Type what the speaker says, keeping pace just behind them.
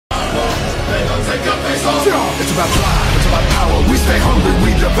It's about drive, it's about power. We stay hungry,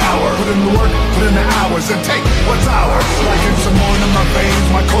 we devour. Put in the work, put in the hours, and take what's ours. Like in some more in my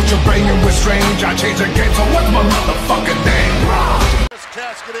veins, my culture banging with strange. I change the game, so what's my motherfucking name? This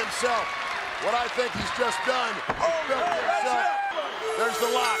casket himself. What I think he's just done. There's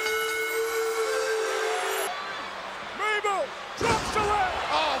the lock. Mabel drops to left.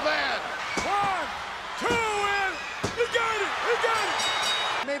 Oh, man. 1, 2, and you got it. You got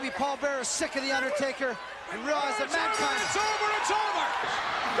it. Maybe Paul Bearer is sick of the Undertaker and realized that mankind. It's over. It's over.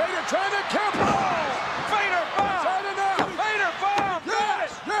 Vader trying to capitalize. Vader bomb. Signing up. Vader bomb.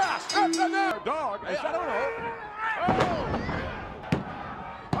 Yes. Yes. That's enough. Dog. I don't know.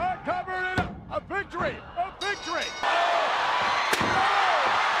 Oh. Covered it. A victory. A victory.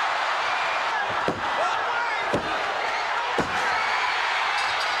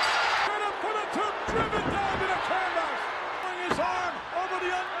 Driven down to the canvas. Putting his arm over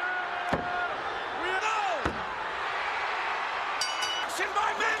the we know. Action by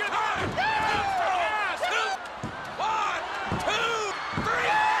mankind. Yes. 1, 2, 3.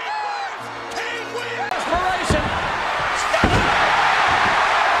 King wins. Inspiration.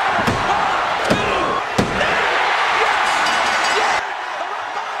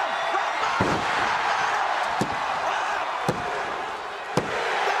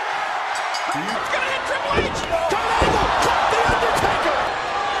 It's gonna hit Triple H! Tornado! Cut the Undertaker!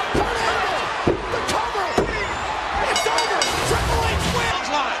 Tornado! The cover! It's over! Triple H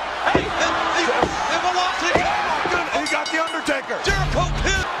wins! Hey, the velocity! He got the Undertaker! Jericho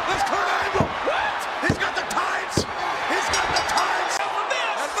pin! That's Kurt Angle! What? He's got the times! He's got the times!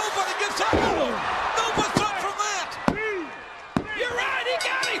 And nobody gets up! Nobody's up from that! You're right, he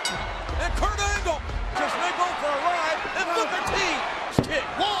got him! And Kurt Angle just may go for a ride and Booker T kick.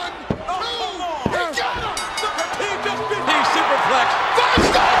 1, 2, He got him! Booker T just been superplex.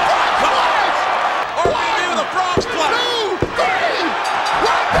 5-star flex! Or we do the frog splash. 2, 3!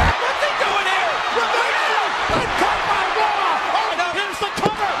 Right back! What's he doing here? And cut by Raw! Oh, now here's the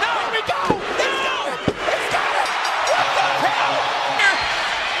cover! No! Here we go! He's got it! He's got it! What the hell?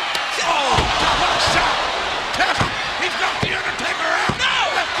 Oh, what a shot! Test. He's got the Undertaker out. No!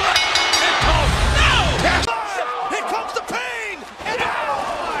 That's good. It goes. No! Test. Here comes the pain. And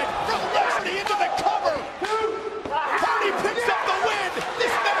from Larry into the cover! Hardy picks up the win!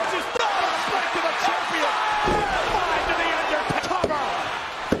 This match is not back to the champion! 5 to the Undertaker! Cover!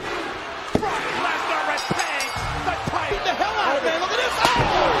 Brock Lesnar repaying the title! Get the hell out of there! Look at this!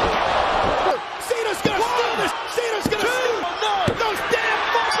 Oh! Cena's gonna steal this! Cena's gonna steal! Oh no! Those damn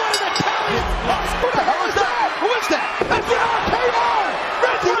fucking Italians! Who the hell is that? Who is that? That's an RKO!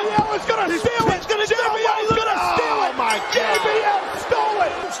 JBL is gonna steal it! JBL is gonna steal it! Oh my God! JBL stole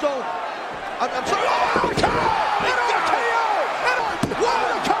it! Stole. I'm sorry. Oh, RKO! And RKO! And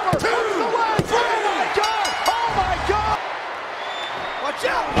one cover! 2, 3! Oh my God! Oh my God! Watch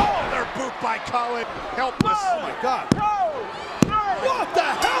out! Oh, they're booped by Colin. Helpless. Oh my God! What the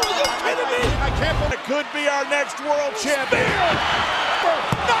hell? Are you kidding me? I can't believe it could be our next world champion.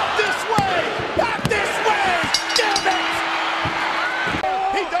 Not this way! Not this way! Damn it!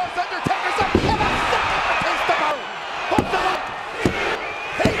 He does Undertaker's up. And a second to taste the bone. Hook them up.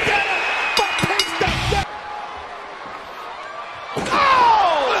 He did it! But taste the death.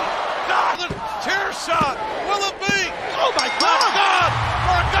 Oh! God, the chair shot. Will it be? Oh my God! Oh God!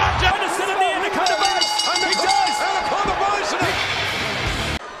 For a God, Jeff. Sit in the Anaconda Vice! He does! Anaconda Vice.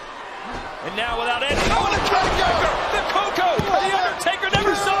 And now without any... Oh, the Undertaker! The Coco! The Undertaker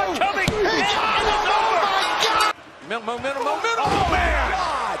never saw it coming! And it's over! Momentum. Oh man!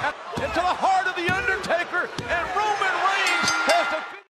 Into the heart of the Undertaker and Roman Reigns.